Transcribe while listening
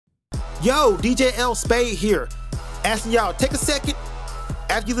Yo, DJ L Spade here. Asking y'all, take a second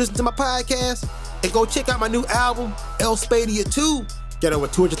after you listen to my podcast and go check out my new album, L Spadia 2. Got over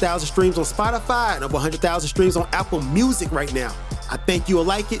 200,000 streams on Spotify and over 100,000 streams on Apple Music right now. I think you'll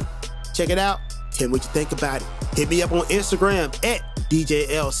like it. Check it out. Tell me what you think about it. Hit me up on Instagram at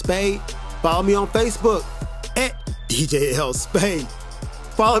DJ L Spade. Follow me on Facebook at DJ L Spade.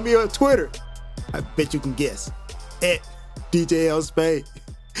 Follow me on Twitter. I bet you can guess. At DJ L Spade.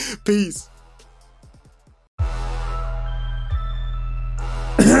 Peace.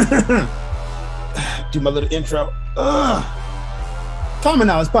 Do my little intro. Common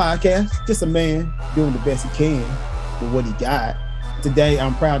Knowledge Podcast. Just a man doing the best he can with what he got. Today,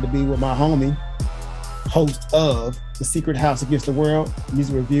 I'm proud to be with my homie, host of the Secret House Against the World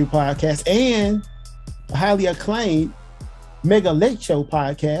Music Review Podcast and a highly acclaimed Mega Late Show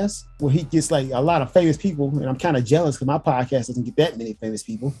podcast, where he gets like a lot of famous people, and I'm kind of jealous because my podcast doesn't get that many famous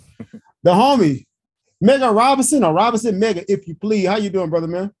people. The homie, Mega Robinson, or Robinson Mega, if you please. How you doing, brother,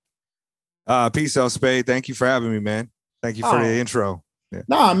 man? Peace out, Spade. Thank you for having me, man. Thank you for the intro. Yeah.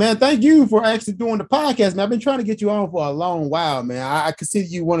 Nah, man, thank you for actually doing the podcast, man. I've been trying to get you on for a long while, man. I consider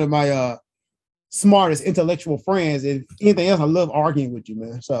you one of my smartest intellectual friends. If anything else, I love arguing with you,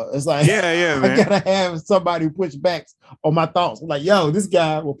 man. So it's like, yeah, man. I gotta have somebody who push back on my thoughts. I'm like, yo, this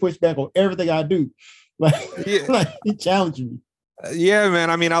guy will push back on everything I do. Like, like he challenged me. Yeah, man.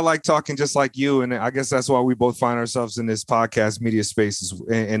 I mean, I like talking just like you, and I guess that's why we both find ourselves in this podcast media spaces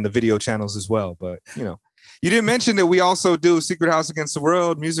and the video channels as well. But you know, you didn't mention that we also do Secret House Against the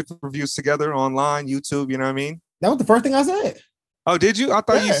World music reviews together online, YouTube. You know what I mean? That was the first thing I said. Oh, did you? I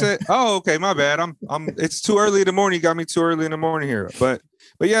thought you said, oh, okay, my bad. It's too early in the morning. You got me too early in the morning here. But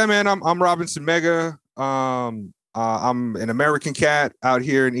yeah, man, I'm Robinson Mega. I'm an American cat out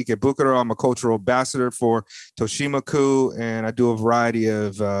here in Ikebukuro. I'm a cultural ambassador for Toshimaku, and I do a variety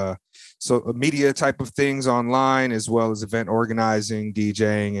of media type of things online, as well as event organizing,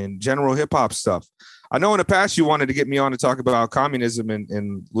 DJing, and general hip hop stuff. I know in the past you wanted to get me on to talk about communism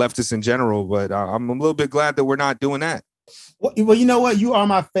and leftists in general, but I'm a little bit glad that we're not doing that. Well, you know what? You are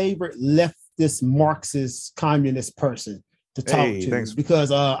my favorite leftist, Marxist, communist person to talk to. Thanks.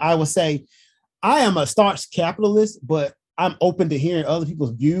 Because I would say I am a staunch capitalist, but I'm open to hearing other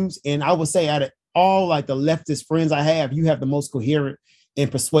people's views. And I would say out of all like the leftist friends I have, you have the most coherent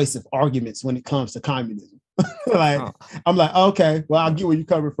and persuasive arguments when it comes to communism. I'm like, okay, well, I'll get where you're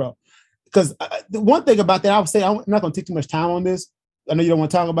coming from. Because the one thing about that, I would say, I'm not going to take too much time on this. I know you don't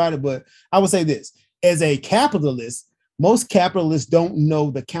want to talk about it, but I would say this. As a capitalist, most capitalists don't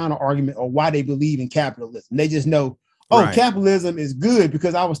know the counter argument or why they believe in capitalism. They just know, capitalism is good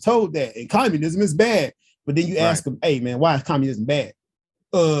because I was told that, and communism is bad. But then you ask them, hey, man, why is communism bad?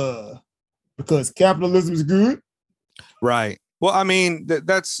 Because capitalism is good. Right. Well, I mean,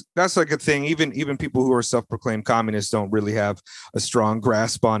 that's like a thing. Even people who are self-proclaimed communists don't really have a strong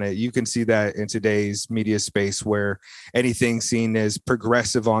grasp on it. You can see that in today's media space where anything seen as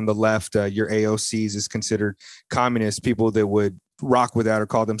progressive on the left, your AOCs is considered communist. People that would rock with that or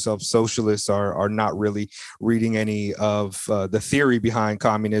call themselves socialists are not really reading any of the theory behind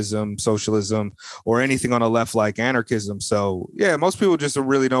communism, socialism, or anything on the left like anarchism. So, yeah, most people just don't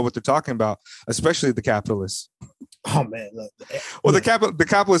really know what they're talking about, especially the capitalists. Oh man! Look. Well, the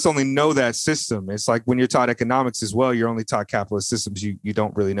capitalists only know that system. It's like when you're taught economics as well, you're only taught capitalist systems. You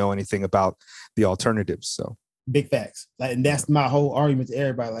don't really know anything about the alternatives. So big facts. Like, and that's my whole argument to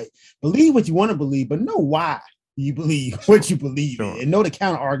everybody. Like, believe what you want to believe, but know why you believe what you believe in, and know the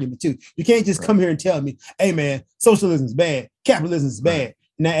counter argument too. You can't just come here and tell me, "Hey, man, socialism is bad, capitalism is bad,"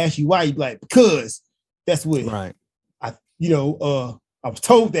 and I ask you why. You be like, because that's what I was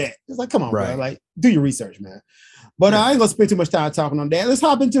told that. It's like, come on, bro. Like, do your research, man. But I ain't gonna spend too much time talking on that. Let's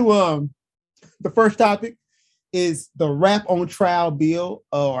hop into the first topic is the rap on trial bill,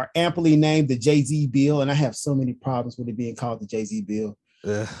 or amply named the Jay-Z bill. And I have so many problems with it being called the Jay-Z bill.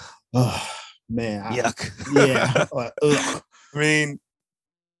 Oh man, yuck. Ugh. I mean,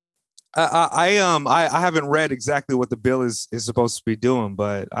 I haven't read exactly what the bill is supposed to be doing,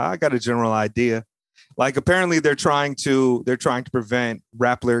 but I got a general idea. Like, apparently they're trying to prevent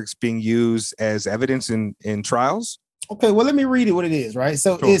rap lyrics being used as evidence in trials. Okay, well, let me read it what it is, right?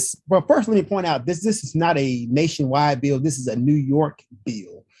 So first let me point out this is not a nationwide bill. This is a New York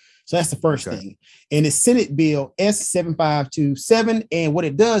bill. So that's the first thing. And it's Senate Bill S7527. And what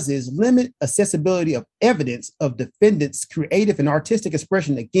it does is limit accessibility of evidence of defendants' creative and artistic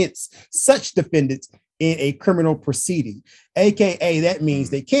expression against such defendants in a criminal proceeding. AKA, that means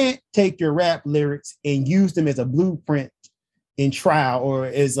they can't take your rap lyrics and use them as a blueprint in trial or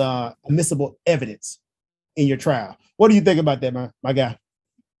as admissible evidence in your trial. What do you think about that, my guy?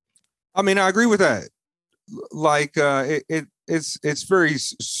 I mean, I agree with that. Like it's very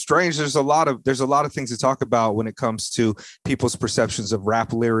strange. There's a lot of things to talk about when it comes to people's perceptions of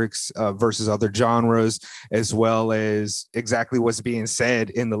rap lyrics versus other genres, as well as exactly what's being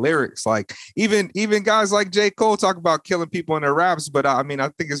said in the lyrics. Like even guys like J. Cole talk about killing people in their raps, but I mean, I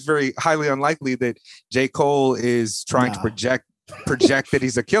think it's very highly unlikely that J. Cole is trying to project that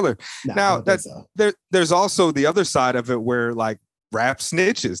he's a killer. Now there's also the other side of it where like rap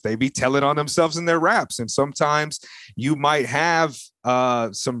snitches, they be telling on themselves in their raps, and sometimes you might have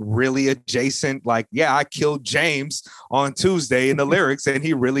some really adjacent, like, yeah, I killed James on Tuesday in the lyrics, and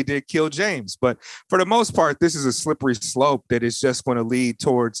he really did kill James. But for the most part, this is a slippery slope that is just going to lead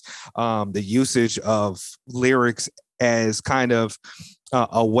towards the usage of lyrics as kind of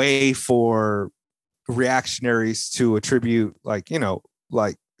a way for reactionaries to attribute, like, you know,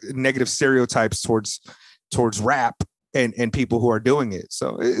 like negative stereotypes towards rap and people who are doing it.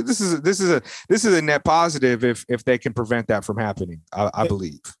 So this is a net positive if they can prevent that from happening. I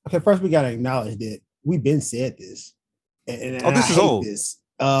believe. Okay, first we gotta acknowledge that we've been said this, and this is old. This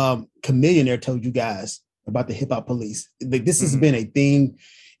Chamillionaire told you guys about the hip hop police. Like, this has been a thing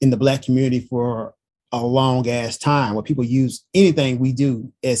in the Black community for a long ass time, where people use anything we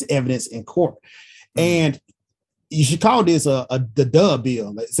do as evidence in court, and you should call this the dub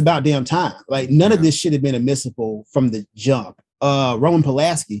bill. It's about damn time. Like, none of this should have been admissible from the jump. Roman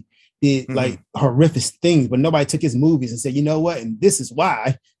Polanski did like horrific things, but nobody took his movies and said, you know what? And this is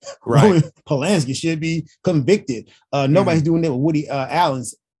why Roman Polanski should be convicted. Nobody's doing that with Woody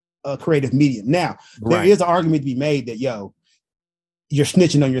Allen's creative medium. Now, there is an argument to be made that, yo, you're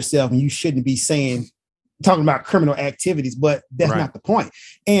snitching on yourself and you shouldn't be talking about criminal activities, but that's not the point.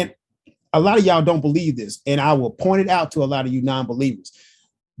 And a lot of y'all don't believe this, and I will point it out to a lot of you non-believers.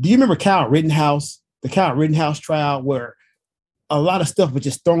 Do you remember Kyle Rittenhouse, the Kyle Rittenhouse trial, where a lot of stuff was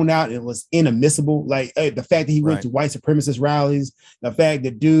just thrown out and was inadmissible? Like the fact that he went to white supremacist rallies, the fact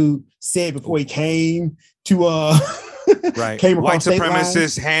that dude said before he came to came across white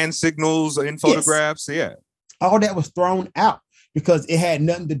supremacist hand signals in photographs. Yes. Yeah, all that was thrown out because it had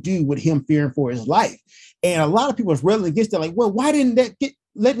nothing to do with him fearing for his life. And a lot of people was railing against that, like, well, why didn't that get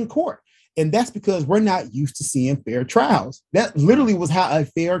let in court? And that's because we're not used to seeing fair trials. That literally was how a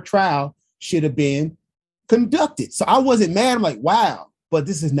fair trial should have been conducted. So I wasn't mad. I'm like, wow, but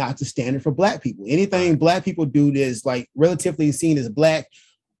this is not the standard for Black people. Anything Black people do that is like relatively seen as Black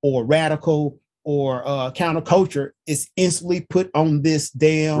or radical or counterculture is instantly put on this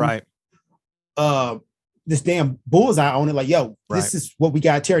damn this damn bullseye on it. Like, yo, this is what we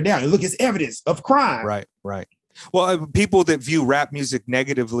got to tear down. And look, it's evidence of crime. Right. Well, people that view rap music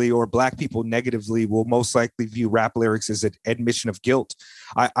negatively, or Black people negatively, will most likely view rap lyrics as an admission of guilt.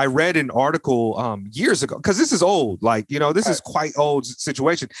 I read an article years ago, because this is old. Like, you know, this is quite old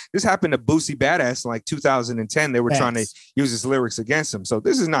situation. This happened to Boosie Badass in like 2010. They were trying to use his lyrics against him. So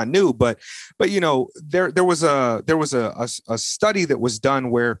this is not new, but you know, there was a study that was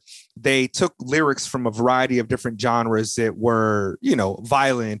done where they took lyrics from a variety of different genres that were, you know,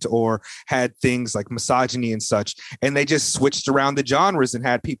 violent or had things like misogyny and such, and they just switched around the genres and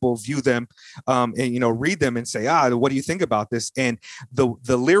had people view them and, you know, read them and say, what do you think about this? And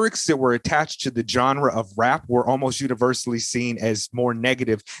the lyrics that were attached to the genre of rap were almost universally seen as more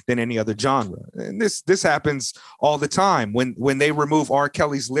negative than any other genre. And this happens all the time when they remove R.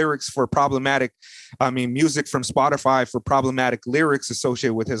 Kelly's lyrics for problematic, music from Spotify for problematic lyrics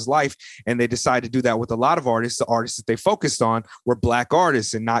associated with his life. And they decide to do that with a lot of artists. The artists that they focused on were Black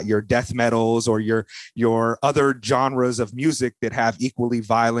artists and not your death metals or your other genres of music that have equally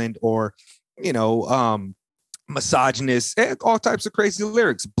violent or, you know, misogynist, all types of crazy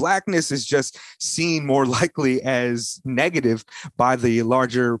lyrics. Blackness is just seen more likely as negative by the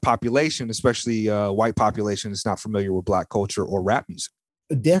larger population, especially white population that's not familiar with Black culture or rap music.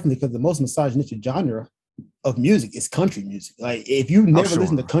 Definitely, because the most misogynistic genre of music is country music. Like, if you never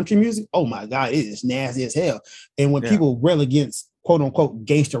listen to country music, oh my God, it is nasty as hell. And when people rail against quote unquote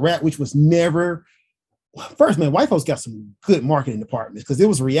gangster rap, which was never, first, man, white folks got some good marketing departments, because it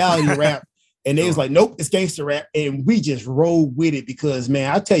was reality rap. And they was like, nope, it's gangster rap. And we just rolled with it because,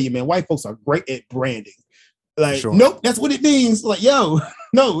 man, I tell you, man, white folks are great at branding. Like, nope, that's what it means. Like, yo,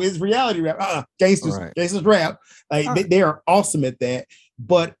 no, it's reality rap. Gangsters rap. Like, they are awesome at that.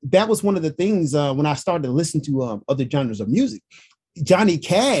 But that was one of the things when I started to listen to other genres of music. Johnny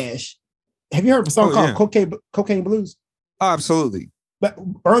Cash, have you heard of a song called Cocaine Blues? Oh, absolutely. But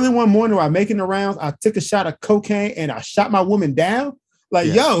early one morning while making the rounds, I took a shot of cocaine and I shot my woman down.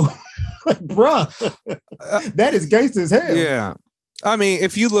 Like, yo, like, bruh, that is gangster as hell. Yeah. I mean,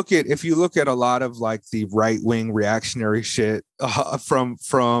 if you look at a lot of like the right wing reactionary shit from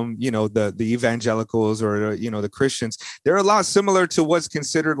the evangelicals or the Christians, they're a lot similar to what's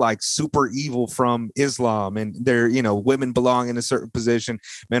considered like super evil from Islam, and they're women belong in a certain position,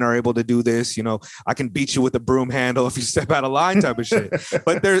 men are able to do this. I can beat you with a broom handle if you step out of line type of shit.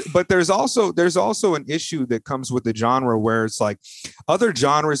 But there's also an issue that comes with the genre where it's like other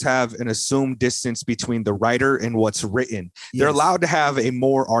genres have an assumed distance between the writer and what's written. Yes. They're allowed to have a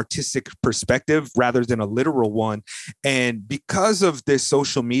more artistic perspective rather than a literal one. And because of this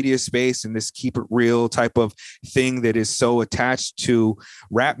social media space and this keep it real type of thing that is so attached to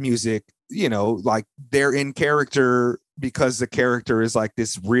rap music, like they're in character because the character is like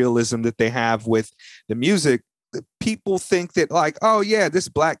this realism that they have with the music. People think that like, oh yeah, this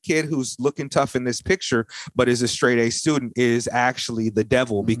black kid who's looking tough in this picture, but is a straight A student is actually the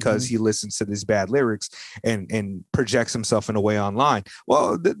devil because he listens to these bad lyrics and projects himself in a way online.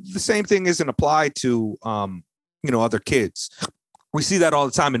 Well, the same thing isn't applied to, other kids. We see that all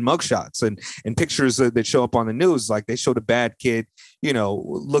the time in mugshots and pictures that show up on the news. Like they show the bad kid,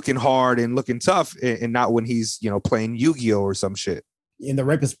 looking hard and looking tough, and not when he's, playing Yu-Gi-Oh or some shit. And the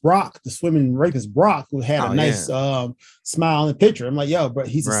rapist Brock, the swimming rapist Brock, who had a nice smile in the picture. I'm like, yo, bro,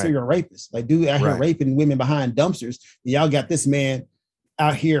 he's a serial rapist. Like, dude out here raping women behind dumpsters. And y'all got this man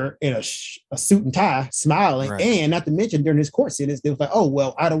out here in a suit and tie, smiling. And not to mention during his court sentence, they was like, oh,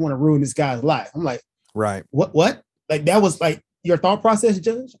 well, I don't want to ruin this guy's life. I'm like, what? Like, that was like your thought process,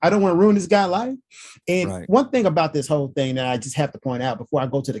 Judge? I don't want to ruin this guy's life. And one thing about this whole thing that I just have to point out before I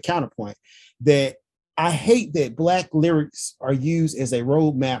go to the counterpoint, that I hate that black lyrics are used as a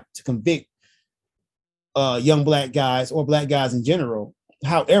roadmap to convict young black guys or black guys in general.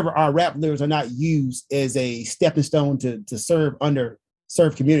 However, our rap lyrics are not used as a stepping stone to serve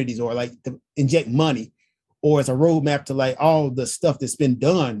underserved communities or like to inject money or as a roadmap to like all the stuff that's been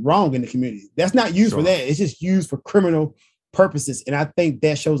done wrong in the community. That's not used for that. It's just used for criminal purposes. And I think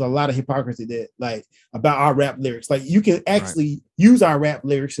that shows a lot of hypocrisy that like about our rap lyrics. Like you can actually use our rap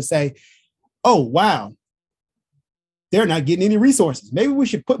lyrics to say, oh, wow, they're not getting any resources. Maybe we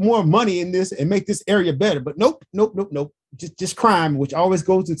should put more money in this and make this area better. But nope. Just crime, which always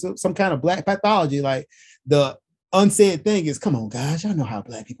goes into some kind of black pathology. Like the unsaid thing is, come on, guys, y'all know how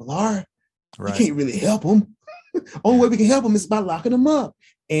black people are. You can't really help them. Only way we can help them is by locking them up.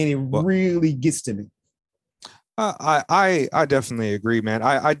 And it really gets to me. I definitely agree, man.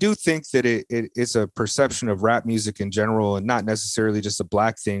 I do think that it's a perception of rap music in general and not necessarily just a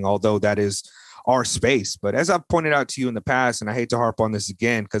black thing, although that is our space. But as I've pointed out to you in the past, and I hate to harp on this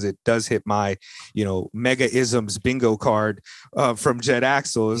again because it does hit my, mega isms bingo card from Jed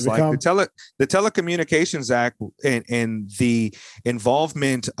Axel, is like the Telecommunications Act and the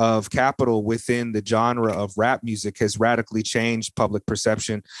involvement of capital within the genre of rap music has radically changed public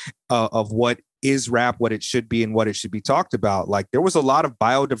perception of what is rap, what it should be, and what it should be talked about. Like there was a lot of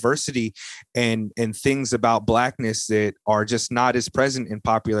biodiversity and things about blackness that are just not as present in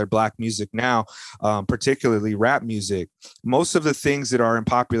popular black music now, particularly rap music. Most of the things that are in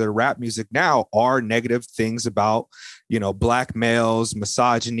popular rap music now are negative things about, black males,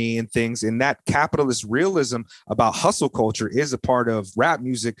 misogyny and things. And that capitalist realism about hustle culture is a part of rap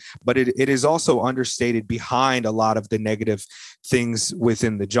music, but it is also understated behind a lot of the negative things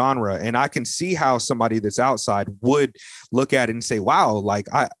within the genre. And I can see how somebody that's outside would look at it and say, wow, like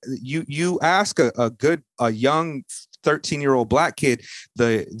you ask a young 13-year-old black kid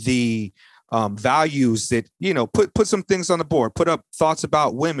the values that, put some things on the board, put up thoughts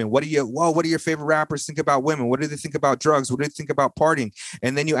about women. What do your favorite rappers think about women? What do they think about drugs? What do they think about partying?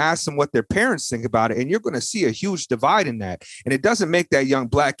 And then you ask them what their parents think about it. And you're going to see a huge divide in that. And it doesn't make that young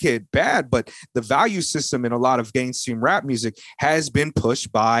black kid bad, but the value system in a lot of mainstream rap music has been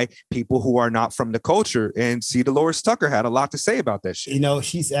pushed by people who are not from the culture. And C. Dolores Tucker had a lot to say about that shit.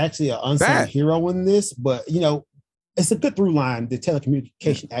 She's actually an unsung hero in this, but it's a good through line, the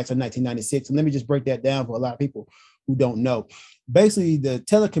Telecommunication Act of 1996. And let me just break that down for a lot of people who don't know. Basically, the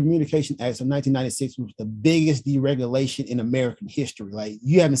Telecommunication Act of 1996 was the biggest deregulation in American history. Like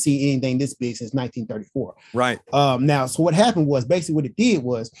you haven't seen anything this big since 1934. Right. Now, so what happened was basically what it did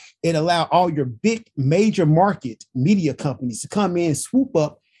was it allowed all your big major market media companies to come in, swoop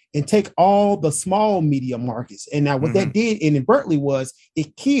up, and take all the small media markets. And now what that did inadvertently was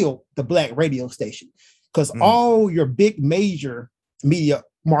it killed the black radio station. Because all your big major media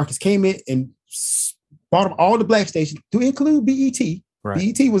markets came in and bought up all the black stations to include BET.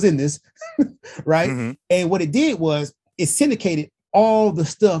 Right. BET was in this, right? And what it did was it syndicated all the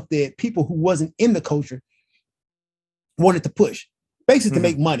stuff that people who wasn't in the culture wanted to push, basically to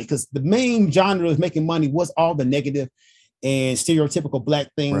make money. Because the main genre of making money was all the negative and stereotypical black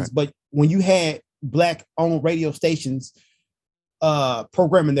things. Right. But when you had black owned radio stations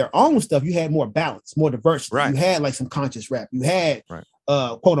programming their own stuff, you had more balance, more diversity. Right. You had like some conscious rap. You had right.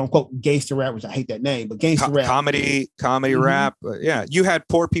 Quote unquote gangster rap, which I hate that name, but gangster rap, comedy rap. Yeah, you had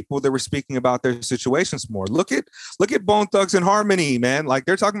poor people that were speaking about their situations more. Look at Bone Thugs and Harmony, man. Like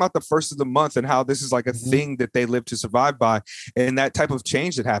they're talking about the first of the month and how this is like a thing that they live to survive by, and that type of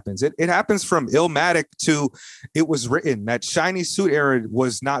change that happens. It happens from Illmatic to it was written. That shiny suit era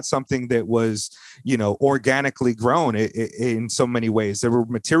was not something that was, you know, organically grown in so many ways. There were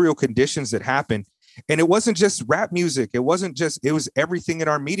material conditions that happened. And it wasn't just rap music. It was everything in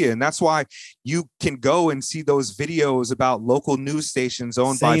our media. And that's why you can go and see those videos about local news stations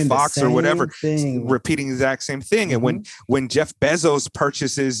owned by Fox or whatever, repeating the exact same thing. And when Jeff Bezos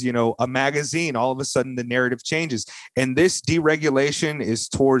purchases, you know, a magazine, all of a sudden the narrative changes. And this deregulation is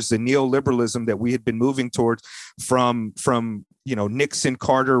towards the neoliberalism that we had been moving towards from you know, Nixon,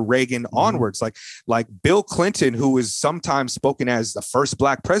 Carter, Reagan onwards. Like Bill Clinton, who is sometimes spoken as the first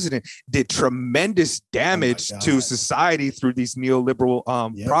black president, did tremendous damage to society through these neoliberal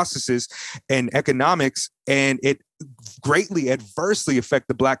processes and economics. And it greatly adversely affect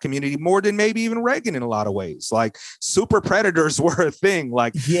the black community more than maybe even Reagan in a lot of ways. Like super predators were a thing,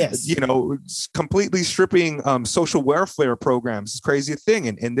 like, you know, completely stripping social welfare programs is crazy a thing.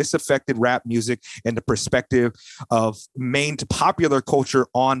 And this affected rap music and the perspective of main popular culture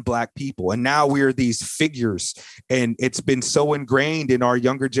on black people. And now we're these figures, and it's been so ingrained in our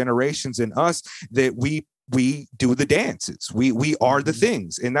younger generations and us that we do the dances. We are the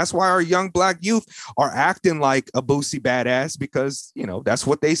things. And that's why our young black youth are acting like a Boosie badass, because, you know, that's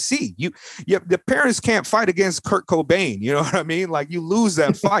what they see. The parents can't fight against Kurt Cobain. You know what I mean? Like you lose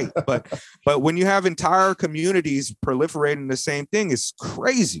that fight. but when you have entire communities proliferating the same thing, it's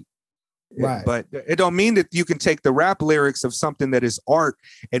crazy. Right. But it don't mean that you can take the rap lyrics of something that is art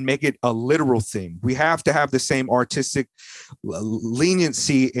and make it a literal thing. We have to have the same artistic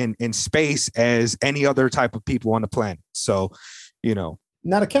leniency in space as any other type of people on the planet. So, you know.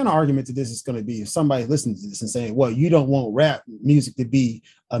 Now, the counter argument to this is going to be if somebody listens to this and saying, well, you don't want rap music to be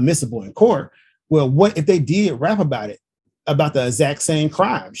admissible in court. Well, what if they did rap about it, about the exact same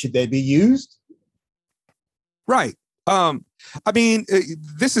crime? Should they be used? Right. I mean,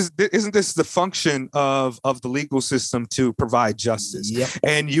 isn't this the function of the legal system to provide justice? Yep.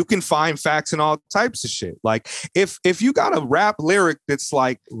 And you can find facts and all types of shit. Like if you got a rap lyric that's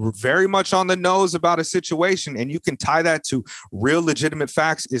like very much on the nose about a situation and you can tie that to real legitimate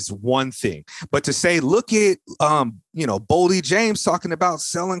facts is one thing. But to say, look at you know, Boldy James talking about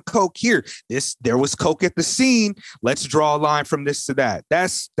selling coke here. There was coke at the scene. Let's draw a line from this to that.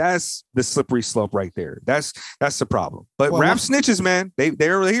 That's the slippery slope right there. That's the problem. But rap snitches, man,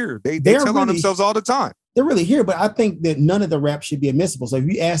 they're here. They tell on themselves all the time. They're really here, but I think that none of the rap should be admissible. So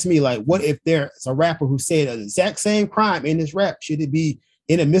if you ask me, like, what if there's a rapper who said the exact same crime in this rap, should it be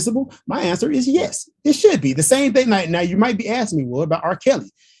inadmissible? My answer is yes, it should be. The same thing. Now you might be asking me, what about R.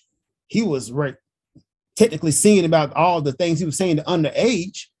 Kelly? He was technically singing about all the things he was saying to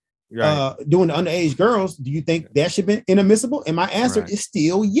underage, doing the underage girls. Do you think that should be inadmissible? And my answer is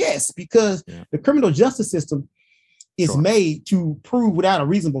still yes, because the criminal justice system is made to prove without a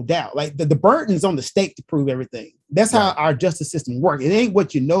reasonable doubt. Like the burden is on the state to prove everything. That's how our justice system works. It ain't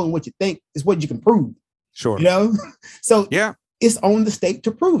what you know and what you think, it's what you can prove. Sure. You know? So it's on the state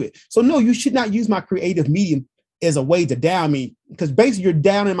to prove it. So no, you should not use my creative medium as a way to down me, because basically you're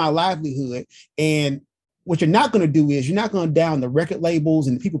downing my livelihood. And what you're not going to do is you're not going to down the record labels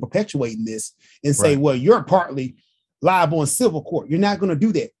and the people perpetuating this and say, well, you're partly liable in civil court. You're not going to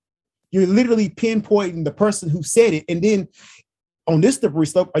do that. You're literally pinpointing the person who said it. And then on this slippery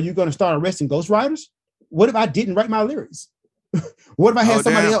slope, are you going to start arresting ghostwriters? What if I didn't write my lyrics? What if I had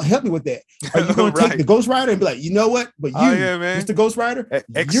somebody else help me with that? Are you going to take the ghostwriter and be like, you know what? But you, Mr. Ghostwriter,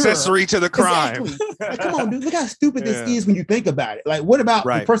 accessory to the crime. Exactly. Like, come on, dude. Look how stupid this is when you think about it. Like, what about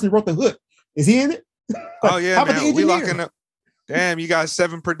the person who wrote the hook? Is he in it? Oh yeah, man. We locking up. Damn, you got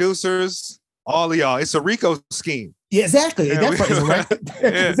 7 producers. All of y'all. It's a RICO scheme. Yeah, exactly. Yeah, That's exactly.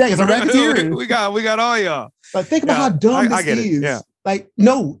 It's a racketeering. We got all y'all. Like, think about how dumb this is. Yeah. Like,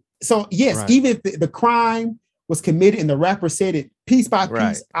 no. So yes, even if the crime was committed and the rapper said it piece by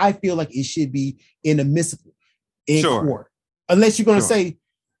piece, I feel like it should be inadmissible in court. Unless you're going to say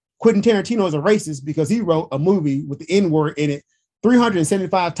Quentin Tarantino is a racist because he wrote a movie with the N-word in it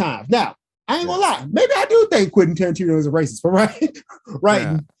 375 times. Now, I ain't gonna lie. Maybe I do think Quentin Tarantino is a racist for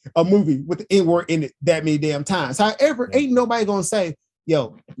writing a movie with the N-word in it that many damn times. However, ain't nobody gonna say,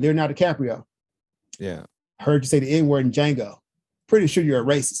 yo, Leonardo DiCaprio. Yeah. Heard you say the N-word in Django. Pretty sure you're a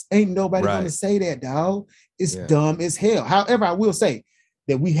racist. Ain't nobody gonna say that, dog. It's dumb as hell. However, I will say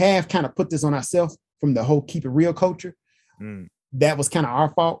that we have kind of put this on ourselves from the whole keep it real culture. That was kind of our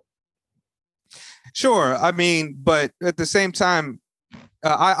fault. Sure. I mean, but at the same time,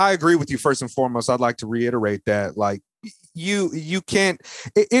 I agree with you. First and foremost, I'd like to reiterate that, like, you can't,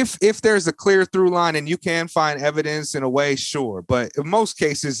 if there's a clear through line and you can find evidence in a way, sure, but in most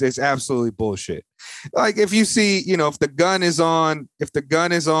cases it's absolutely bullshit. Like, if you see, if the gun is on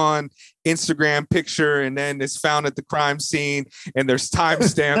Instagram picture and then it's found at the crime scene and there's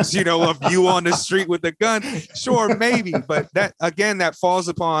timestamps of you on the street with the gun, sure, maybe, but that, again, that falls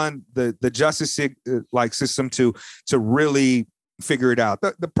upon the justice system to really figure it out.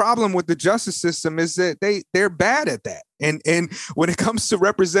 The problem with the justice system is that they're bad at that. And when it comes to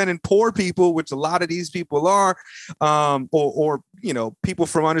representing poor people, which a lot of these people are, or people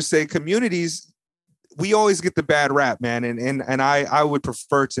from underserved communities, we always get the bad rap, man. And I would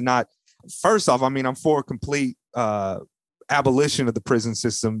prefer to not. First off, I mean, I'm for a complete abolition of the prison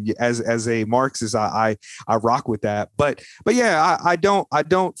system. As a Marxist, I rock with that. But yeah, I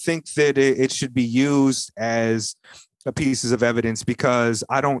don't think that it should be used as pieces of evidence, because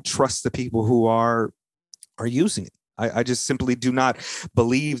I don't trust the people who are using it. I just simply do not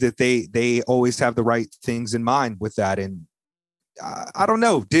believe that they always have the right things in mind with that. And I don't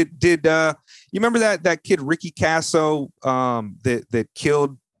know. Did you remember that kid Ricky Casso that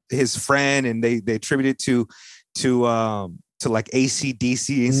killed his friend, and they attributed to like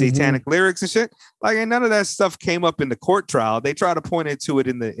AC/DC and satanic lyrics and shit? Like, and none of that stuff came up in the court trial. They try to point to it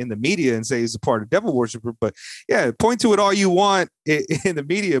in the media and say he's a part of devil worshiper. But yeah, point to it all you want in the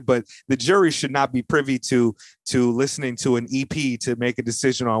media, but the jury should not be privy to listening to an EP to make a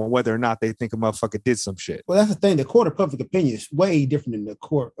decision on whether or not they think a motherfucker did some shit. Well, that's the thing. The court of public opinion is way different than the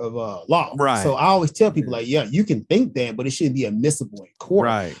court of law. Right. So I always tell people, like, yeah, you can think that, but it shouldn't be admissible in court.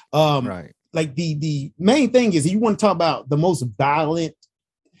 Right. Right. Like the main thing is, you want to talk about the most violent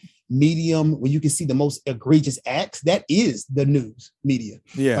medium where you can see the most egregious acts, that is the news media.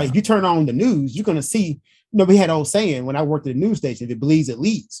 Yeah. Like, if you turn on the news, you're going to see, we had an old saying when I worked at a news station, if it bleeds, it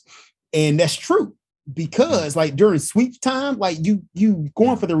leads. And that's true, because like during sweep time, like you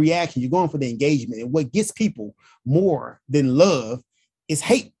going for the reaction, you're going for the engagement. And what gets people more than love is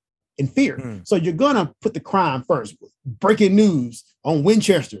hate and fear. So you're going to put the crime first. Breaking news on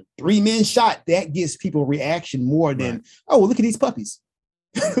Winchester, 3 men shot. That gives people reaction more than, oh, well, look at these puppies.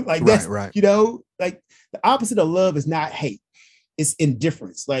 Like, that's, like the opposite of love is not hate. It's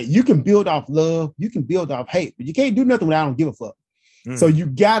indifference. Like, you can build off love, you can build off hate, but you can't do nothing without I don't give a fuck. So you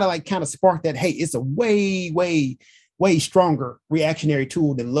gotta like kind of spark that hate. It's a way stronger reactionary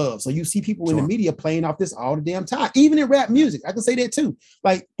tool than love. So you see people in the media playing off this all the damn time, even in rap music. I can say that too.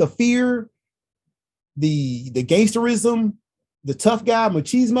 Like the fear, the gangsterism, the tough guy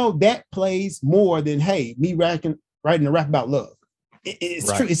machismo, that plays more than, hey, me writing a rap about love.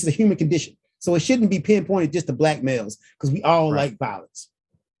 It's true. It's a human condition. So it shouldn't be pinpointed just to black males, because we all like violence.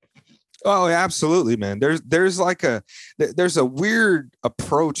 Oh, absolutely, man. There's a weird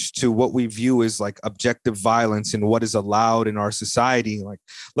approach to what we view as like objective violence and what is allowed in our society. Like,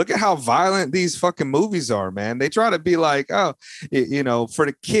 look at how violent these fucking movies are, man. They try to be like, oh, for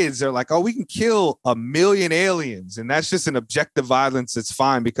the kids, they're like, oh, we can kill 1 million aliens, and that's just an objective violence. It's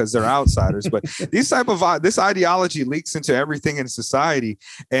fine because they're outsiders. But this ideology leaks into everything in society,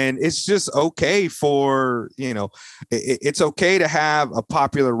 and it's just okay for it's okay to have a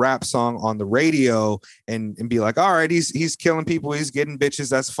popular rap song on the radio and be like, all right, he's killing people, he's getting bitches,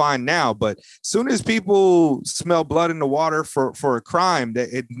 that's fine now. But soon as people smell blood in the water for a crime, that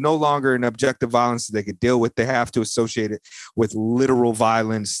it's no longer an objective violence that they could deal with. They have to associate it with literal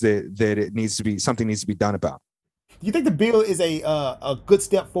violence that it needs to be, something needs to be done about. Do you think the bill is a good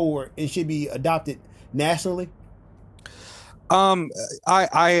step forward and should be adopted nationally?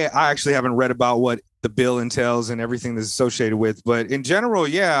 I actually haven't read about what the bill entails and everything that's associated with, but in general,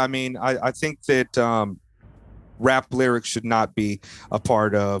 yeah, I mean, I think that rap lyrics should not be a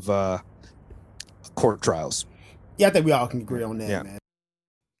part of court trials. Yeah, I think we all can agree on that, man.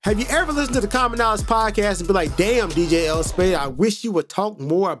 Have you ever listened to the Common Knowledge podcast and be like, damn, DJ L. Spade, I wish you would talk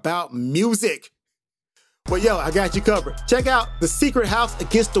more about music? Well, yo, I got you covered. Check out the Secret House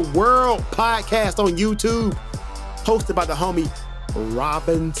Against the World podcast on YouTube, hosted by the homie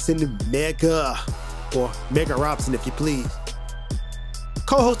Robinson Mega, or Mega Robinson, if you please.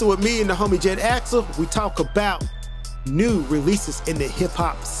 Co-hosted with me and the homie Jed Axel, we talk about new releases in the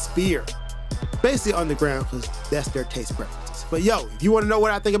hip-hop sphere. Basically underground, because that's their taste preferences. But yo, if you want to know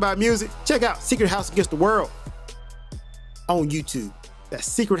what I think about music, check out Secret House Against the World on YouTube. That's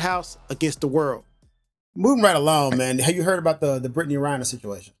Secret House Against the World. Moving right along, man. Have you heard about the Brittany Renner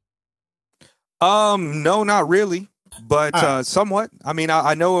situation? No, not really, but somewhat. I mean,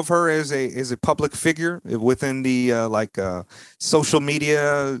 I know of her as a public figure within the social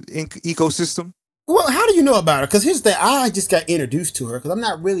media ecosystem. Well, how do you know about her? Because here's the I just got introduced to her because I'm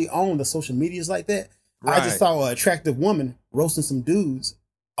not really on the social medias like that. Right. I just saw an attractive woman roasting some dudes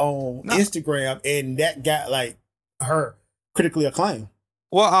on Instagram, and that got like her critically acclaimed.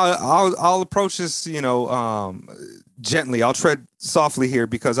 Well, I'll approach this, gently. I'll tread softly here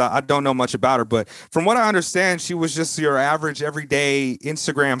because I don't know much about her, but from what I understand, she was just your average everyday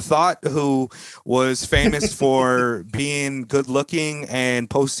Instagram thought who was famous for being good looking and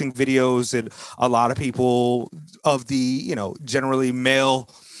posting videos that a lot of people of the, generally male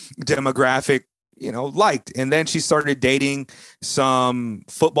demographic liked. And then she started dating some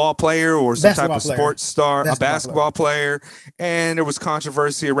football player or some type of sports star, a basketball player. And there was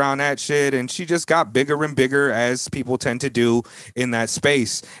controversy around that shit. And she just got bigger and bigger, as people tend to do in that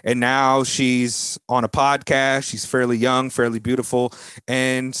space. And now she's on a podcast. She's fairly young, fairly beautiful,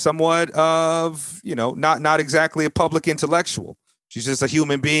 and somewhat of, not exactly a public intellectual. She's just a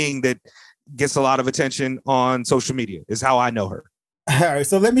human being that gets a lot of attention on social media, is how I know her. All right.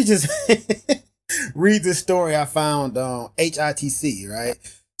 So let me just read this story I found on HITC, right?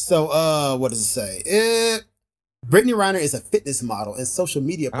 So, what does it say? Brittany Renner is a fitness model and social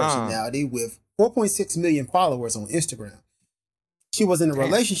media personality with 4.6 million followers on Instagram. She was in a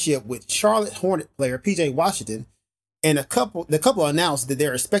relationship with Charlotte Hornet player PJ Washington, and the couple announced that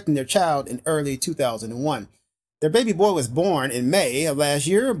they're expecting their child in early 2001. Their baby boy was born in May of last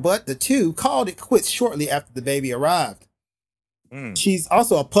year, but the two called it quits shortly after the baby arrived. She's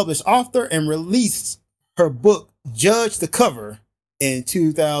also a published author and released her book, Judge the Cover, in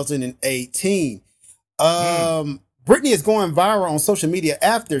 2018. Brittany is going viral on social media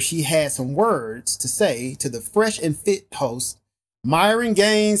after she had some words to say to the Fresh and Fit hosts, Myron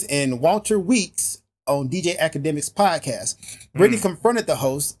Gaines and Walter Weeks on DJ Academics podcast. Brittany confronted the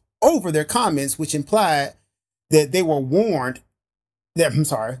hosts over their comments, which implied that they warned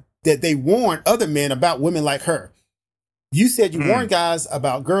other men about women like her. You said you warned guys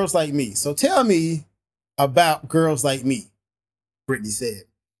about girls like me. So tell me about girls like me, Brittany said.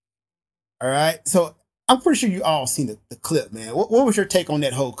 All right. So I'm pretty sure you all seen the clip, man. What was your take on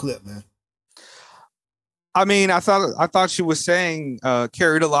that whole clip, man? I mean, I thought she was saying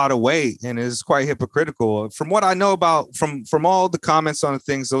carried a lot of weight and is quite hypocritical. From what I know about from all the comments on the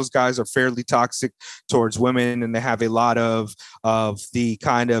things, those guys are fairly toxic towards women, and they have a lot of the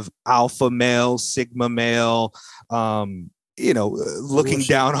kind of alpha male, sigma male, looking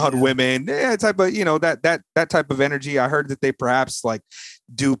down on women, type of, that type of energy. I heard that they perhaps like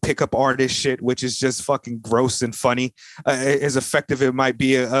do pickup artist shit, which is just fucking gross and funny, as effective it might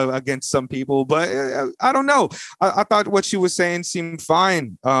be against some people. But I don't know. I thought what she was saying seemed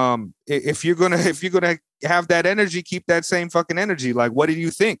fine. If you're gonna have that energy, keep that same fucking energy. Like, what do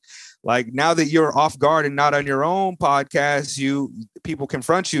you think? Like, now that you're off guard and not on your own podcast, people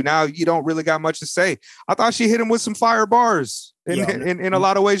confront you. Now you don't really got much to say. I thought she hit him with some fire bars. In a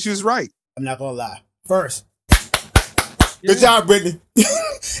lot of ways, she was right. I'm not gonna lie. First, good job, Brittany.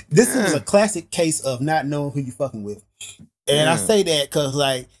 This was a classic case of not knowing who you fucking with. And I say that because,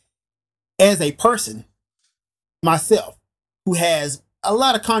 like, as a person, myself, who has a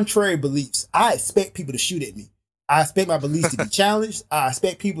lot of contrary beliefs, I expect people to shoot at me. I expect my beliefs to be challenged. I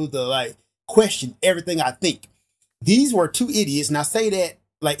expect people to, like, question everything I think. These were two idiots, and I say that,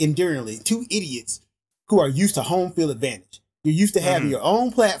 like, endearingly, two idiots who are used to home field advantage. You're used to having your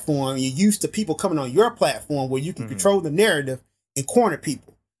own platform. You're used to people coming on your platform where you can control the narrative and corner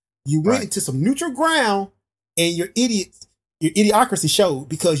people. You went into some neutral ground, and your idiocracy showed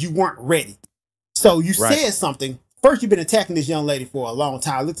because you weren't ready. So you said something. First, you've been attacking this young lady for a long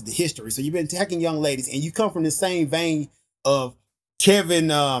time. I looked at the history. So you've been attacking young ladies, and you come from the same vein of Kevin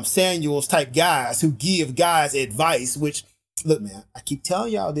Samuels type guys who give guys advice, which, look, man, I keep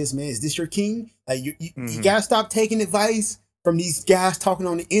telling y'all this, man. Is this your king? Like, you gotta stop taking advice from these guys talking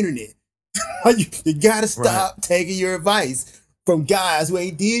on the internet. you gotta stop taking your advice from guys who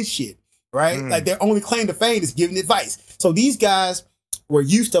ain't did shit, right? Like, their only claim to fame is giving advice. So these guys were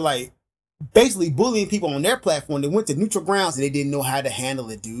used to, like, basically bullying people on their platform. They went to neutral grounds and they didn't know how to handle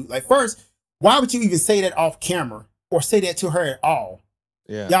it, dude. Like, first, why would you even say that off camera or say that to her at all?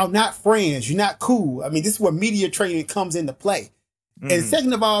 Yeah. Y'all not friends. You're not cool. I mean, this is where media training comes into play. And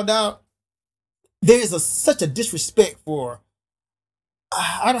second of all, dog, there's such a disrespect for,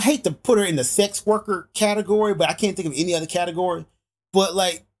 I don't hate to put her in the sex worker category, but I can't think of any other category. But,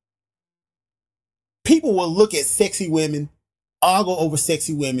 like, people will look at sexy women, ogle over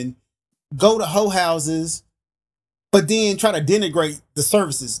sexy women, go to hoe houses, but then try to denigrate the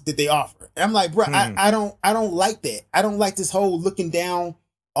services that they offer. And I'm like, bro, I don't like that. I don't like this whole looking down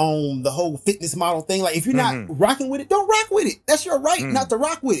on the whole fitness model thing. Like, if you're not rocking with it, don't rock with it. That's your right not to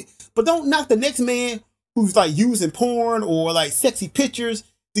rock with it. But don't knock the next man who's like using porn or like sexy pictures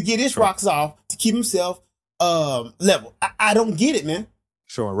to get his rocks off to keep himself level. I don't get it, man.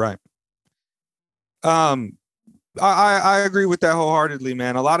 Sure, right. I agree with that wholeheartedly,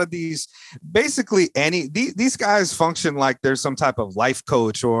 man. A lot of these, basically these guys function like there's some type of life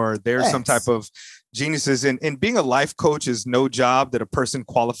coach or there's some type of geniuses, and being a life coach is no job that a person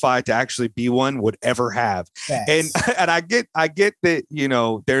qualified to actually be one would ever have. And I get that, you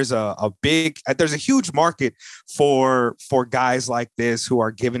know, there's a huge market for guys like this who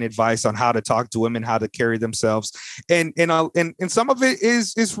are giving advice on how to talk to women, how to carry themselves, and some of it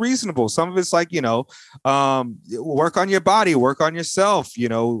is reasonable. Some of it's like, you know, work on your body, work on yourself, you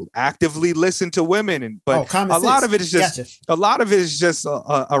know, actively listen to women, but a lot of it is just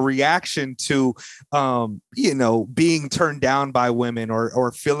a reaction to you know, being turned down by women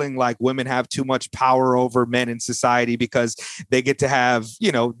or feeling like women have too much power over men in society because they get to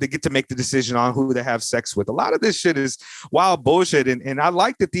make the decision on who they have sex with. A lot of this shit is wild bullshit. And I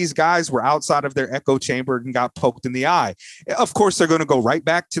like that these guys were outside of their echo chamber and got poked in the eye. Of course, they're going to go right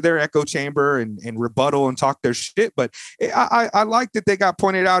back to their echo chamber and rebuttal and talk their shit. But I like that they got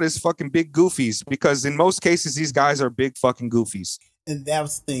pointed out as fucking big goofies, because in most cases, these guys are big fucking goofies. And that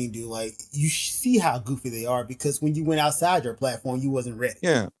was the thing, dude. Like, you see how goofy they are, because when you went outside your platform, you wasn't ready.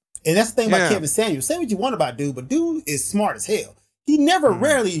 Yeah. And that's the thing about Kevin Samuels. Say what you want about dude, but dude is smart as hell. He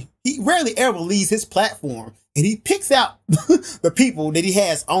rarely ever leaves his platform, and he picks out the people that he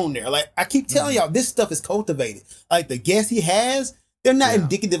has on there. Like, I keep telling y'all, this stuff is cultivated. Like, the guests he has, they're not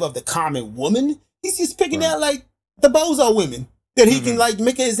indicative of the common woman. He's just picking out like the bozo women that he can like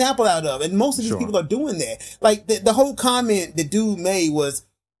make an example out of. And most of these people are doing that. Like, the whole comment the dude made was,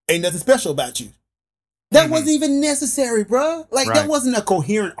 ain't nothing special about you. That wasn't even necessary, bro. Like, that wasn't a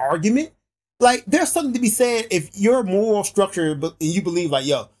coherent argument. Like, there's something to be said if your moral structure and you believe like,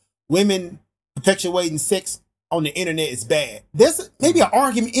 yo, women perpetuating sex on the internet is bad. There's maybe an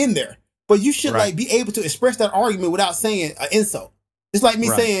argument in there, but you should like be able to express that argument without saying an insult. It's like me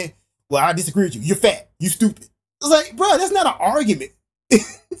saying, well, I disagree with you. You're fat. You stupid. It's like, bro, that's not an argument.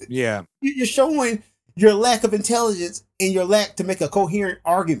 Yeah. You're showing your lack of intelligence and your lack to make a coherent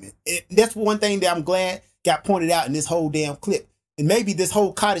argument. That's one thing that I'm glad got pointed out in this whole damn clip. And maybe this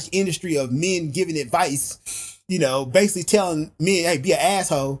whole cottage industry of men giving advice, you know, basically telling men, hey, be an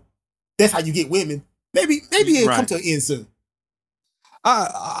asshole. That's how you get women. Maybe it'll come to an end soon.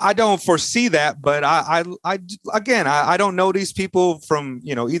 I don't foresee that, but I don't know these people from,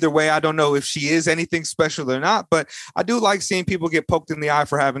 you know, either way. I don't know if she is anything special or not, but I do like seeing people get poked in the eye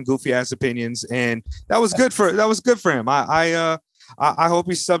for having goofy ass opinions, and that was good for him. I hope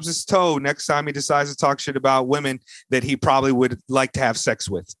he stubs his toe next time he decides to talk shit about women that he probably would like to have sex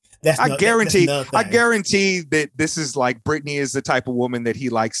with. I guarantee that this is like Brittany is the type of woman that he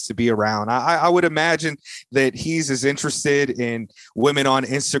likes to be around. I would imagine that he's as interested in women on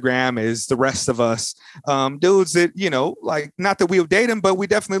Instagram as the rest of us. Dudes that, you know, like, not that we would date him, but we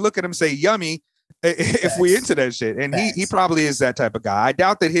definitely look at him and say, yummy, if we into that shit. And he probably is that type of guy. I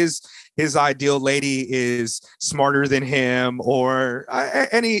doubt that his ideal lady is smarter than him,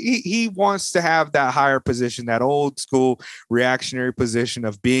 and he wants to have that higher position, that old school reactionary position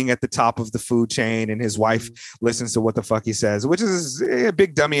of being at the top of the food chain, and his wife listens to what the fuck he says, which is a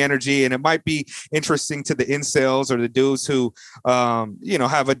big dummy energy. And it might be interesting to the incels or the dudes who you know,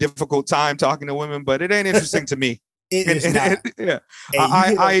 have a difficult time talking to women, but it ain't interesting to me.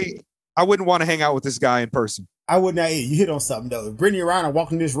 I wouldn't want to hang out with this guy in person. I would not. You hit on something though. If Brittany Renner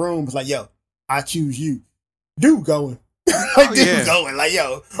walking in this room, was like, yo, I choose you. Dude going. Going. Like,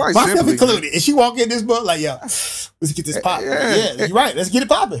 yo, myself included. Man. And she walk in this book like, yo, let's get this popping. Yeah, you're right. Let's get it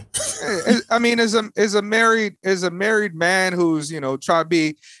popping. I mean, as a married man who's, you know, try to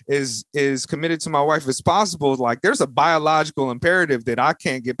be is committed to my wife as possible, like, there's a biological imperative that I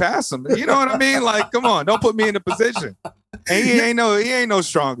can't get past him. You know what I mean? Like, come on, don't put me in a position. And he ain't no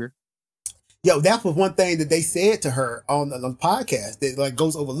stronger. Yo, that was one thing that they said to her on the podcast that like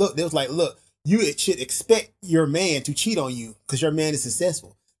goes overlooked. They was like, look, you should expect your man to cheat on you because your man is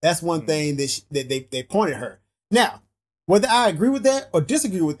successful. That's one thing that they pointed her. Now, whether I agree with that or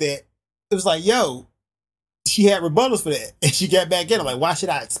disagree with that, it was like, yo, she had rebuttals for that. And she got back in. I'm like, why should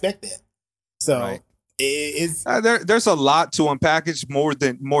I expect that? So There's a lot to unpackage,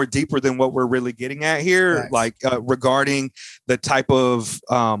 more deeper than what we're really getting at here. Nice. Like regarding the type of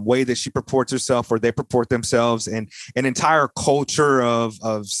way that she purports herself or they purport themselves, and an entire culture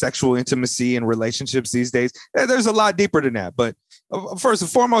of sexual intimacy and relationships these days. There's a lot deeper than that. But first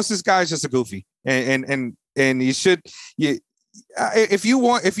and foremost, this guy's just a goofy, and if you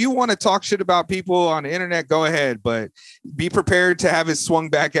want to talk shit about people on the internet, go ahead, but be prepared to have it swung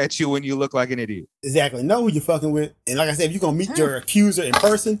back at you when you look like an idiot. Exactly. Know who you're fucking with. And like I said, if you're going to meet your accuser in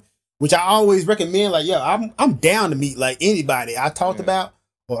person, which I always recommend, like, yo, I'm down to meet like anybody I talked about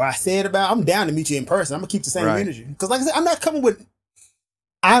or I said about, I'm down to meet you in person. I'm going to keep the same energy. Because like I said, I'm not coming with,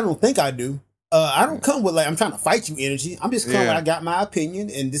 I don't think I do. I don't come with like, I'm trying to fight you energy. I'm just coming with, I got my opinion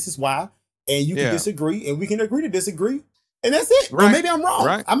and this is why. And you can disagree and we can agree to disagree. And that's it. Right. Or maybe I'm wrong.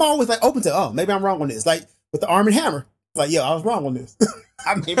 Right. I'm always like open to, maybe I'm wrong on this. Like with the Arm & Hammer. Like, yo, I was wrong on this.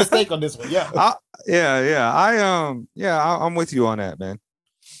 I made a mistake on this one. Yeah. I'm with you on that, man.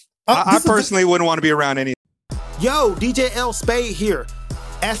 I personally wouldn't want to be around any. Yo, DJ L Spade here.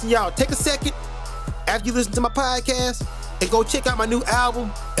 Asking y'all, take a second after you listen to my podcast and go check out my new album,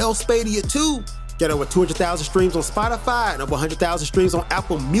 L Spadia 2. Got over 200,000 streams on Spotify and over 100,000 streams on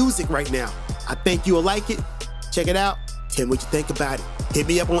Apple Music right now. I think you'll like it. Check it out. Tell me what you think about it. Hit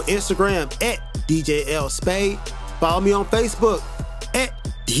me up on Instagram at DJ L Spade. Follow me on Facebook at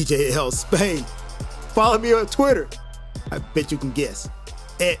DJ L Spade. Follow me on Twitter. I bet you can guess.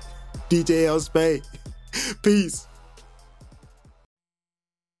 At DJ L Spade. Peace.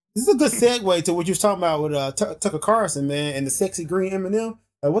 This is a good segue to what you was talking about with Tucker Carlson, man, and the sexy green M&M.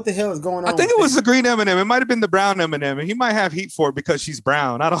 Like, what the hell is going on? I think it was the green M&M. It might have been the brown M&M, and he might have heat for it because she's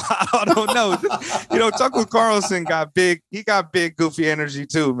brown. I don't know. You know, Tucker Carlson got big. He got big, goofy energy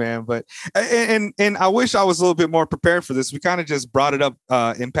too, man. But and I wish I was a little bit more prepared for this. We kind of just brought it up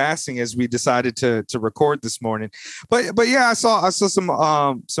in passing as we decided to record this morning. But yeah, I saw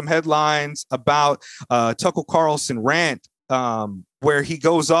some headlines about Tucker Carlson rant. Where he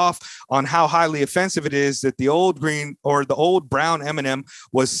goes off on how highly offensive it is that the old green or the old brown M&M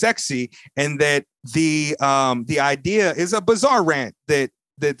was sexy, and that the idea is a bizarre rant that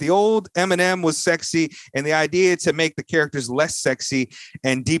the old M&M was sexy, and the idea to make the characters less sexy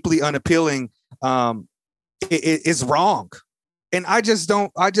and deeply unappealing is wrong. And I just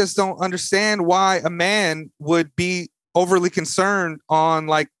don't understand why a man would be overly concerned on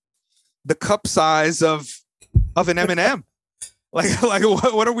like the cup size of an M&M. Like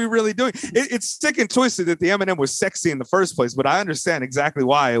what are we really doing? It's sick and twisted that the M&M was sexy in the first place, but I understand exactly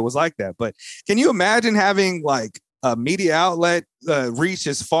why it was like that. But can you imagine having like a media outlet reach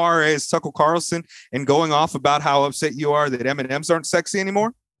as far as Tucker Carlson and going off about how upset you are that M&Ms aren't sexy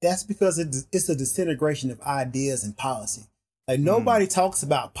anymore? That's because it's a disintegration of ideas and policy. Like nobody talks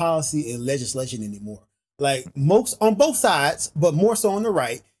about policy and legislation anymore. Like most on both sides, but more so on the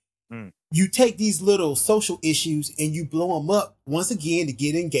right. You take these little social issues and you blow them up once again to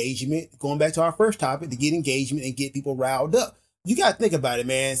get engagement. Going back to our first topic, to get engagement and get people riled up. You got to think about it,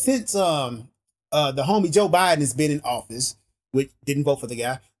 man. Since the homie Joe Biden has been in office, which didn't vote for the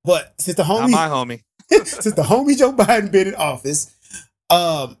guy, but since the homie, not my homie, since the homie Joe Biden been in office,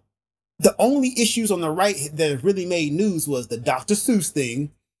 the only issues on the right that really made news was the Dr. Seuss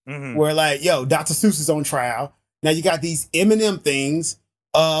thing, where like, yo, Dr. Seuss is on trial. Now you got these M&M things.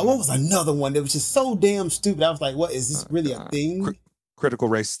 What was another one that was just so damn stupid? I was like, what is this really a thing? Critical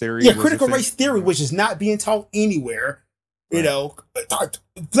race theory. Yeah, critical race theory, which is not being taught anywhere. Right. You know,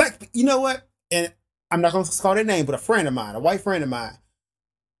 black, you know what? And I'm not going to call their name, but a friend of mine, a white friend of mine,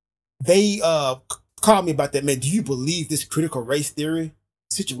 they called me about that. Man, do you believe this critical race theory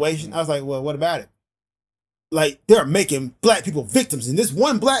situation? I was like, well, what about it? Like, they're making black people victims. And this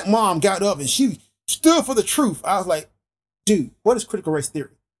one black mom got up and she stood for the truth. I was like, dude, what is critical race theory?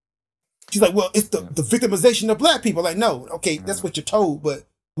 She's like, well, it's the victimization of black people. Like, no, okay, that's what you're told, but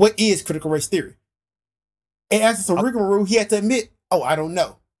what is critical race theory? And after some rigmarole, he had to admit, oh, I don't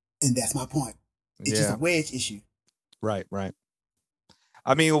know. And that's my point. It's just a wedge issue. Right.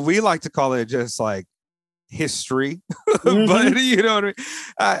 I mean, we like to call it just like history, but you know what I mean?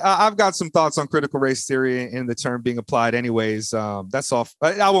 I've got some thoughts on critical race theory and the term being applied anyways. That's all.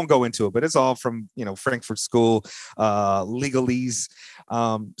 I won't go into it, but it's all from, Frankfurt School, legalese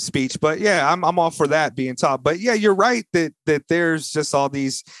speech. But yeah, I'm all for that being taught. But yeah, you're right that there's just all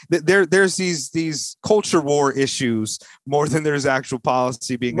these, there's these culture war issues more than there's actual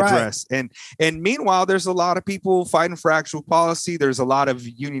policy being addressed. And meanwhile, there's a lot of people fighting for actual policy. There's a lot of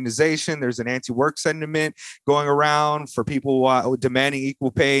unionization. There's an anti-work sentiment going around for people demanding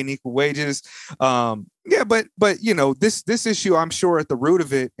equal pay and equal wages. Yeah, but you know, this issue, I'm sure at the root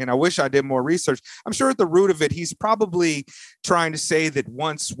of it, and I wish I did more research, I'm sure at the root of it, he's probably trying to say that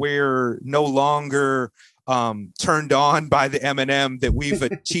once we're no longer turned on by the M&M, that we've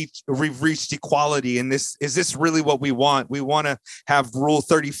reached equality. And is this really what we want? We want to have Rule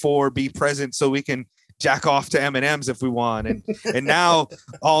 34 be present so we can jack off to M&Ms if we want. And now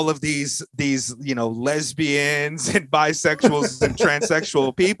all of these, you know, lesbians and bisexuals and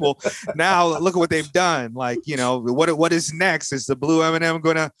transsexual people, now look at what they've done. Like, you know, what is next? Is the blue M&M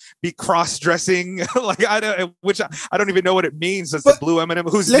going to be cross-dressing? Like, I don't even know what it means. Does the blue M&M,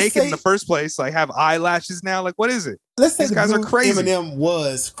 who's naked in the first place, like have eyelashes now? Like, what is it? Let's say these guys are crazy. M&M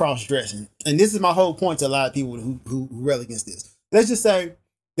was cross-dressing. And this is my whole point to a lot of people who rail against this. Let's just say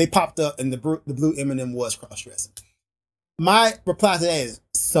they popped up and the blue M&M was cross-dressing. My reply to that is,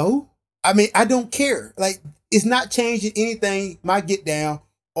 so? I mean, I don't care. Like, it's not changing anything, my get down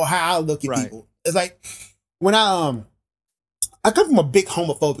or how I look at people. It's like, when I come from a big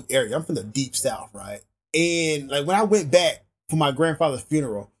homophobic area. I'm from the deep South, right? And like when I went back for my grandfather's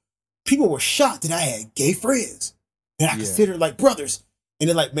funeral, people were shocked that I had gay friends that I considered like brothers. And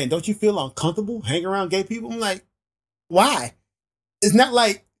they're like, man, don't you feel uncomfortable hanging around gay people? I'm like, why? It's not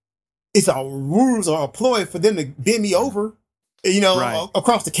like it's a rules or a ploy for them to bend me over, you know,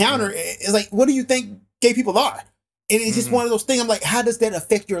 across the counter. Right. It's like, what do you think gay people are? And it's just one of those things. I'm like, how does that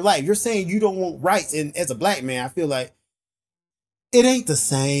affect your life? You're saying you don't want rights. And as a black man, I feel like it ain't the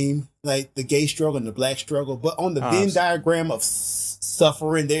same, like the gay struggle and the black struggle. But on the Venn diagram of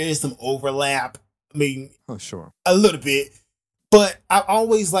suffering, there is some overlap. I mean, a little bit. But I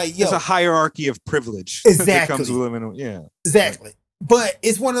always like, there's a hierarchy of privilege. Exactly. That comes with living, exactly. Right. But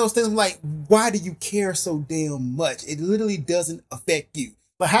it's one of those things. I'm like, why do you care so damn much? It literally doesn't affect you.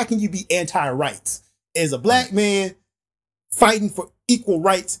 But how can you be anti-rights as a black man fighting for equal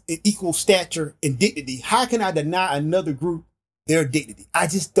rights and equal stature and dignity? How can I deny another group their dignity? I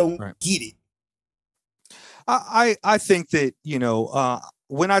just don't get it. I think that, you know,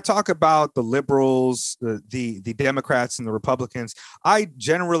 when I talk about the liberals, the Democrats and the Republicans, I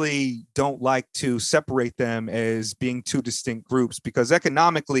generally don't like to separate them as being two distinct groups because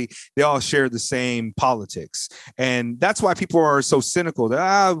economically they all share the same politics. And that's why people are so cynical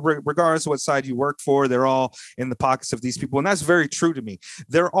that regardless of what side you work for, they're all in the pockets of these people. And that's very true to me.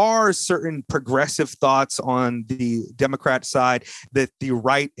 There are certain progressive thoughts on the Democrat side that the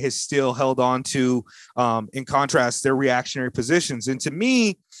right has still held on to, in contrast, their reactionary positions. And to me,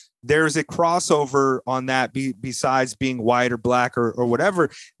 there's a crossover on that besides being white or black or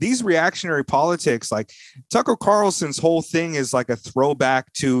whatever. These reactionary politics, like Tucker Carlson's whole thing is like a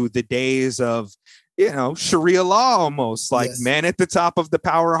throwback to the days of, you know, Sharia law, almost like men at the top of the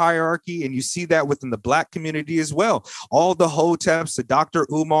power hierarchy. And you see that within the black community as well. All the Hoteps, the Dr.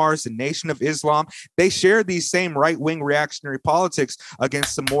 Umars, the Nation of Islam, they share these same right-wing reactionary politics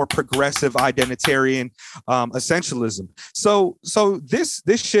against the more progressive identitarian essentialism. So this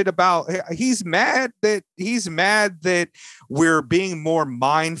shit about he's mad that we're being more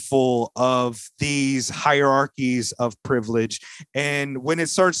mindful of these hierarchies of privilege. And when it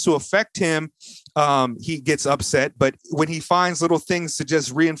starts to affect him, he gets upset, but when he finds little things to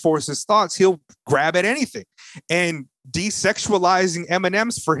just reinforce his thoughts, he'll grab at anything. And desexualizing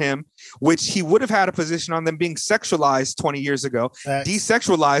M&Ms for him, which he would have had a position on them being sexualized 20 years ago,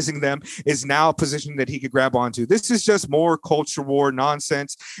 desexualizing them is now a position that he could grab onto. This is just more culture war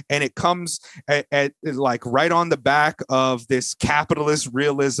nonsense. And it comes at like right on the back of this capitalist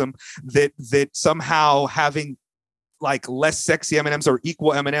realism that somehow having like less sexy M&Ms or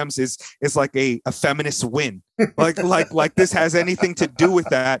equal M&Ms is like a feminist win. Like this has anything to do with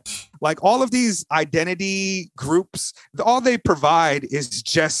that. Like all of these identity groups, all they provide is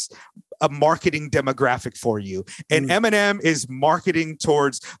just a marketing demographic for you. And M&M is marketing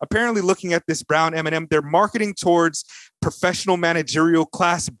towards, apparently looking at this brown M&M, they're marketing towards professional managerial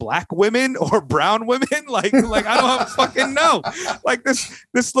class black women or brown women. Like I don't fucking know. Like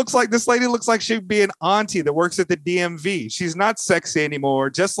this lady looks like she'd be an auntie that works at the DMV. She's not sexy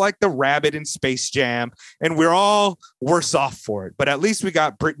anymore, just like the rabbit in Space Jam. And we're all worse off for it. But at least we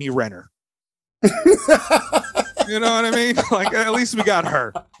got Brittany Renner. You know what I mean? Like at least we got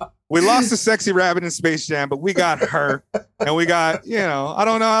her. We lost the sexy rabbit in Space Jam, but we got her, and we got, you know, I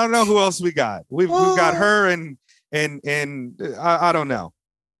don't know who else we got. We've got her and I don't know.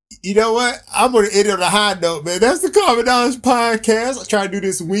 You know what? I'm going to end it on a high note, man. That's the Common Knowledge Podcast. I try to do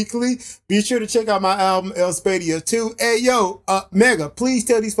this weekly. Be sure to check out my album, El Spadia 2. Hey, yo, Mega, please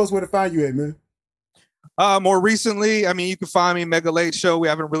tell these folks where to find you at, man. More recently, I mean, you can find me Mega Late Show. We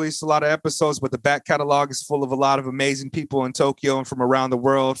haven't released a lot of episodes, but the back catalog is full of a lot of amazing people in Tokyo and from around the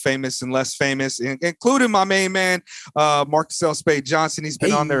world, famous and less famous, including my main man, Marcus L. Spade Johnson. He's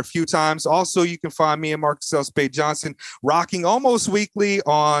been on there a few times. Also, you can find me and Marcus L. Spade Johnson rocking almost weekly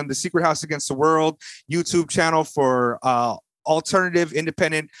on the Secret House Against the World YouTube channel for alternative,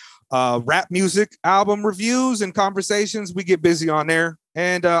 independent rap music album reviews and conversations. We get busy on there.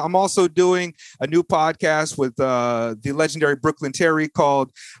 And I'm also doing a new podcast with the legendary Brooklyn Terry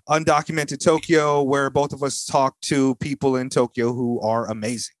called Undocumented Tokyo, where both of us talk to people in Tokyo who are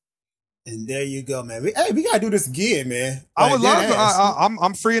amazing. And there you go, man. We got to do this again, man. I would love to.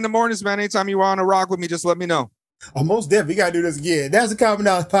 I'm free in the mornings, man. Anytime you want to rock with me, just let me know. Most definitely. We got to do this again. That's the Common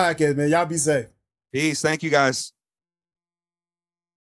Knowledge Podcast, man. Y'all be safe. Peace. Thank you, guys.